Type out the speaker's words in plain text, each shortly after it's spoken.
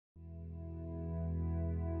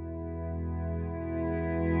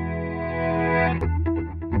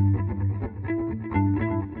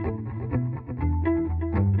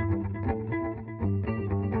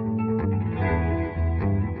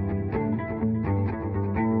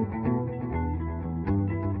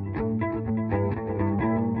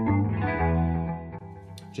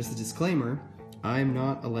Just a disclaimer, I'm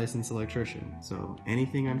not a licensed electrician, so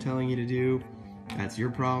anything I'm telling you to do, that's your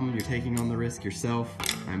problem. You're taking on the risk yourself.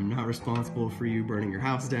 I'm not responsible for you burning your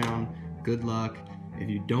house down. Good luck. If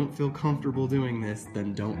you don't feel comfortable doing this,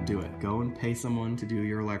 then don't do it. Go and pay someone to do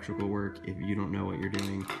your electrical work if you don't know what you're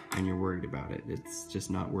doing and you're worried about it. It's just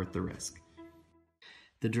not worth the risk.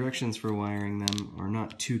 The directions for wiring them are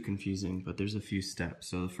not too confusing, but there's a few steps.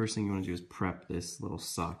 So the first thing you want to do is prep this little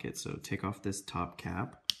socket. So take off this top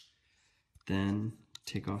cap, then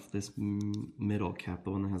take off this middle cap,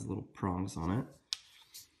 the one that has little prongs on it.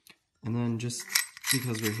 And then just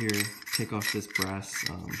because we're here, take off this brass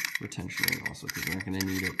retention ring also, because we're not going to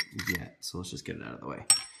need it yet. So let's just get it out of the way.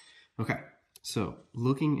 Okay, so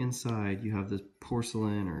looking inside, you have this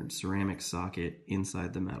porcelain or ceramic socket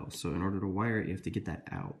inside the metal. So in order to wire it, you have to get that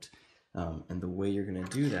out. And the way you're going to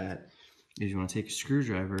do that is you want to take a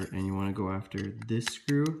screwdriver and you want to go after this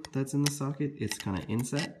screw that's in the socket. It's kind of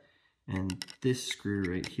inset. And this screw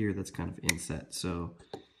right here that's kind of inset. So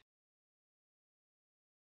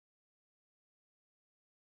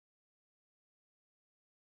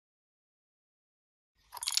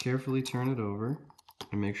carefully turn it over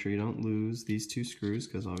and make sure you don't lose these two screws,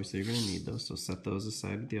 because obviously you're going to need those, so set those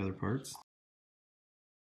aside with the other parts.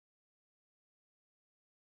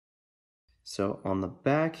 So on the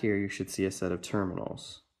back here you should see a set of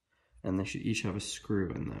terminals, and they should each have a screw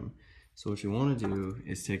in them. So what you want to do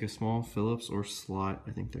is take a small Phillips or slot,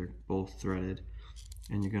 I think they're both threaded,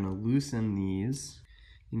 and you're going to loosen these.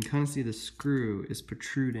 You can kind of see the screw is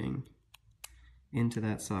protruding into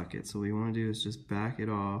that socket. So what you want to do is just back it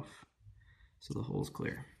off so the hole's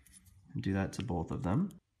clear. And do that to both of them.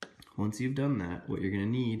 Once you've done that, what you're going to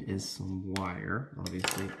need is some wire.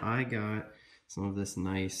 Obviously, I got some of this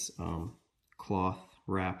nice cloth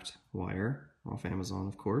wrapped wire off Amazon,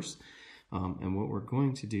 of course. And what we're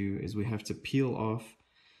going to do is we have to peel off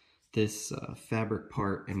this fabric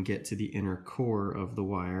part and get to the inner core of the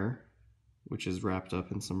wire, which is wrapped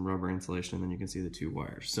up in some rubber insulation, and then you can see the two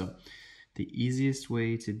wires. So the easiest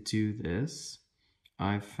way to do this,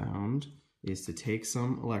 I've found, is to take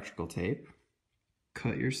some electrical tape,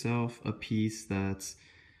 cut yourself a piece that's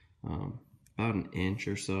about an inch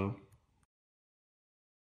or so.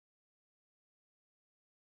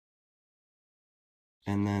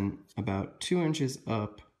 And then about 2 inches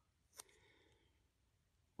up,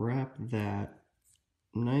 wrap that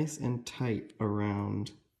nice and tight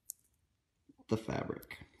around the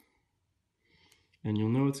fabric. And you'll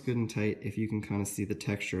know it's good and tight if you can kind of see the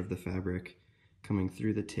texture of the fabric coming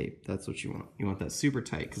through the tape. That's what you want. You want that super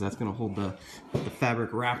tight, because that's going to hold the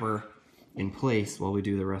fabric wrapper in place while we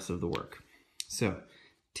do the rest of the work. So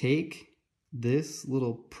take this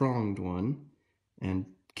little pronged one and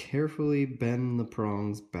carefully bend the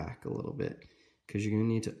prongs back a little bit, because you're going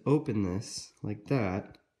to need to open this like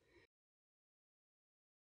that.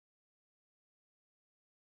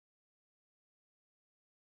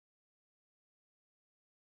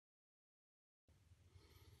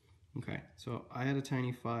 Okay, so I had a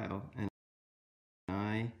tiny file and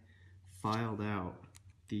I filed out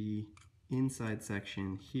the inside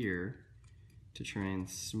section here to try and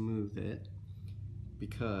smooth it,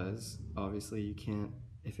 because obviously you can't,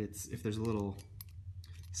 if there's a little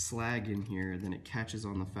slag in here, then it catches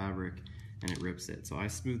on the fabric and it rips it. So I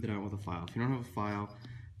smoothed it out with a file. If you don't have a file,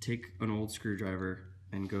 take an old screwdriver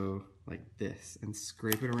and go like this and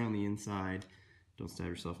scrape it around the inside. Don't stab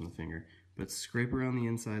yourself in the finger, but scrape around the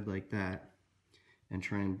inside like that and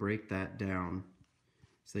try and break that down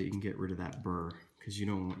so that you can get rid of that burr, because you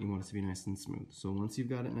want it to be nice and smooth. So once you've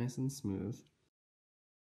got it nice and smooth,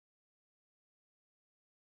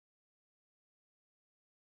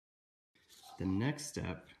 the next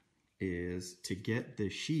step is to get the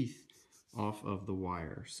sheath off of the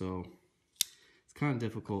wire. So it's kind of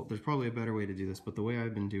difficult. There's probably a better way to do this, but the way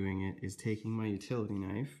I've been doing it is taking my utility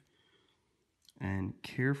knife and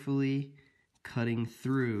carefully cutting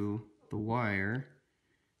through the wire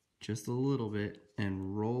just a little bit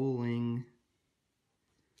and rolling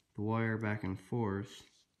the wire back and forth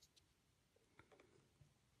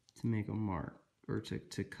to make a mark, or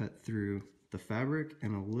to cut through the fabric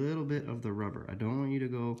and a little bit of the rubber. I don't want you to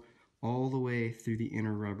go all the way through the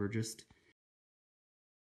inner rubber, just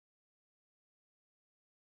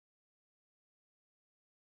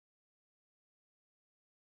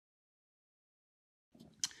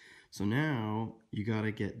so now you got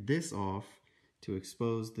to get this off to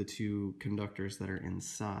expose the two conductors that are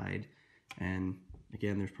inside. And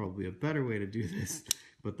again, there's probably a better way to do this,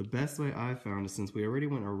 but the best way I've found is, since we already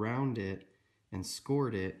went around it and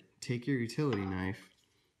scored it, take your utility knife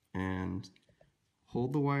and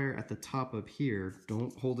hold the wire at the top up here.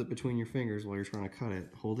 Don't hold it between your fingers while you're trying to cut it.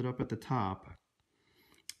 Hold it up at the top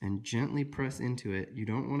and gently press into it. You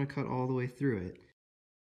don't want to cut all the way through it.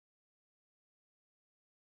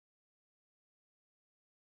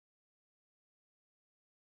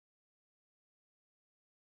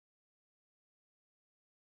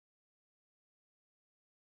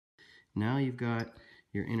 Now you've got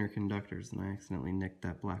your inner conductors, and I accidentally nicked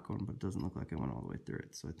that black one, but it doesn't look like I went all the way through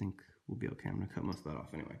it, so I think we'll be okay. I'm going to cut most of that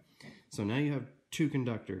off anyway. So now you have 2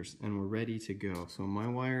 conductors, and we're ready to go. So my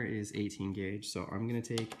wire is 18 gauge, so I'm going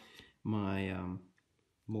to take my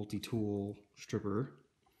multi-tool stripper,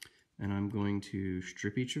 and I'm going to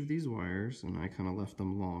strip each of these wires, and I kind of left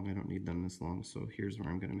them long. I don't need them this long, so here's where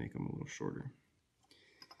I'm going to make them a little shorter.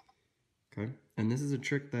 Okay, and this is a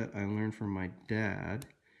trick that I learned from my dad.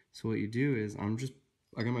 So what you do is,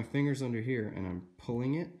 I got my fingers under here and I'm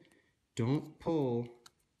pulling it. Don't pull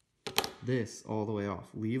this all the way off.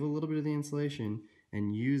 Leave a little bit of the insulation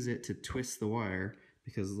and use it to twist the wire,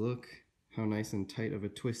 because look how nice and tight of a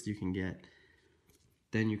twist you can get.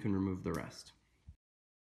 Then you can remove the rest.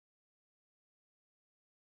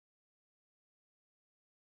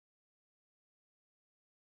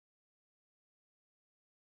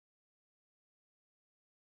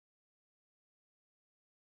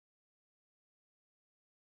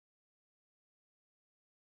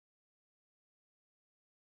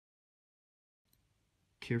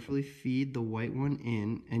 Carefully feed the white one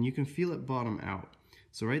in, and you can feel it bottom out.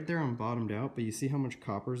 So right there I'm bottomed out, but you see how much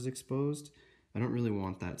copper is exposed? I don't really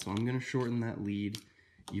want that, so I'm going to shorten that lead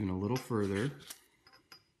even a little further.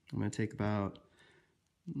 I'm going to take about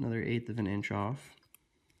another 1/8 of an inch off,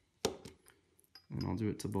 and I'll do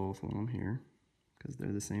it to both while I'm here, because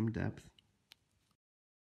they're the same depth.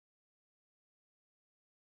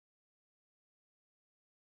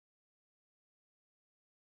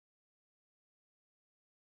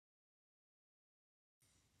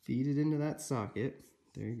 Feed it into that socket,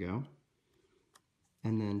 there you go,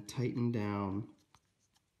 and then tighten down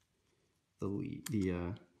the lead,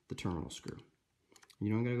 the terminal screw. You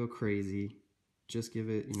don't gotta go crazy. Just give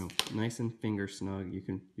it, nice and finger snug. You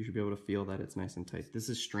should be able to feel that it's nice and tight. This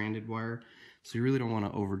is stranded wire, so you really don't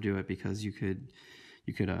want to overdo it, because you could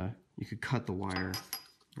cut the wire,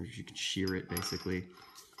 or you could shear it basically.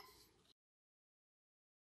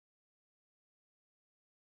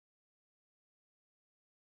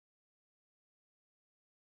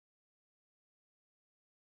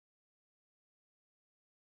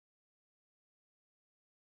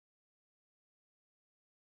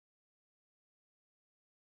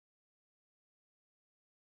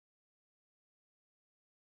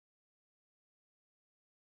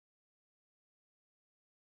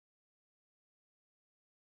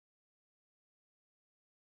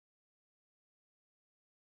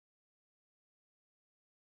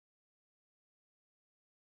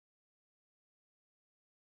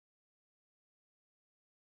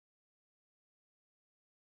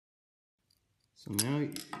 So now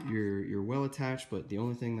you're well attached, but the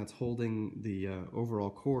only thing that's holding the overall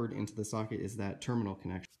cord into the socket is that terminal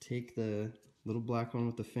connection. Take the little black one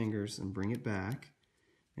with the fingers and bring it back,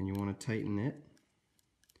 and you want to tighten it.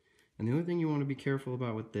 And the only thing you want to be careful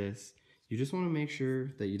about with this, you just want to make sure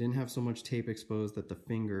that you didn't have so much tape exposed that the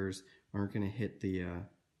fingers aren't going to hit the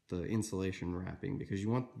insulation wrapping, because you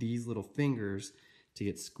want these little fingers to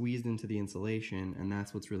get squeezed into the insulation, and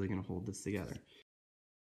that's what's really going to hold this together.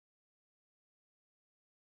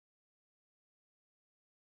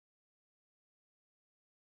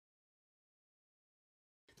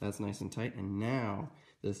 That's nice and tight, and now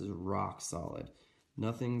this is rock solid.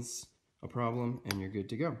 Nothing's a problem, and you're good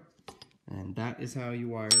to go. And that is how you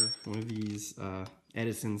wire one of these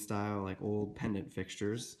Edison style, like old pendant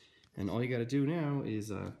fixtures. And all you gotta do now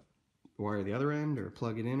is wire the other end or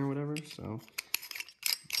plug it in or whatever. So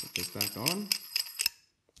put this back on,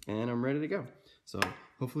 and I'm ready to go. So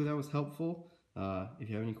hopefully that was helpful. If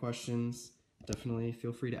you have any questions, definitely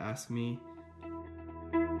feel free to ask me.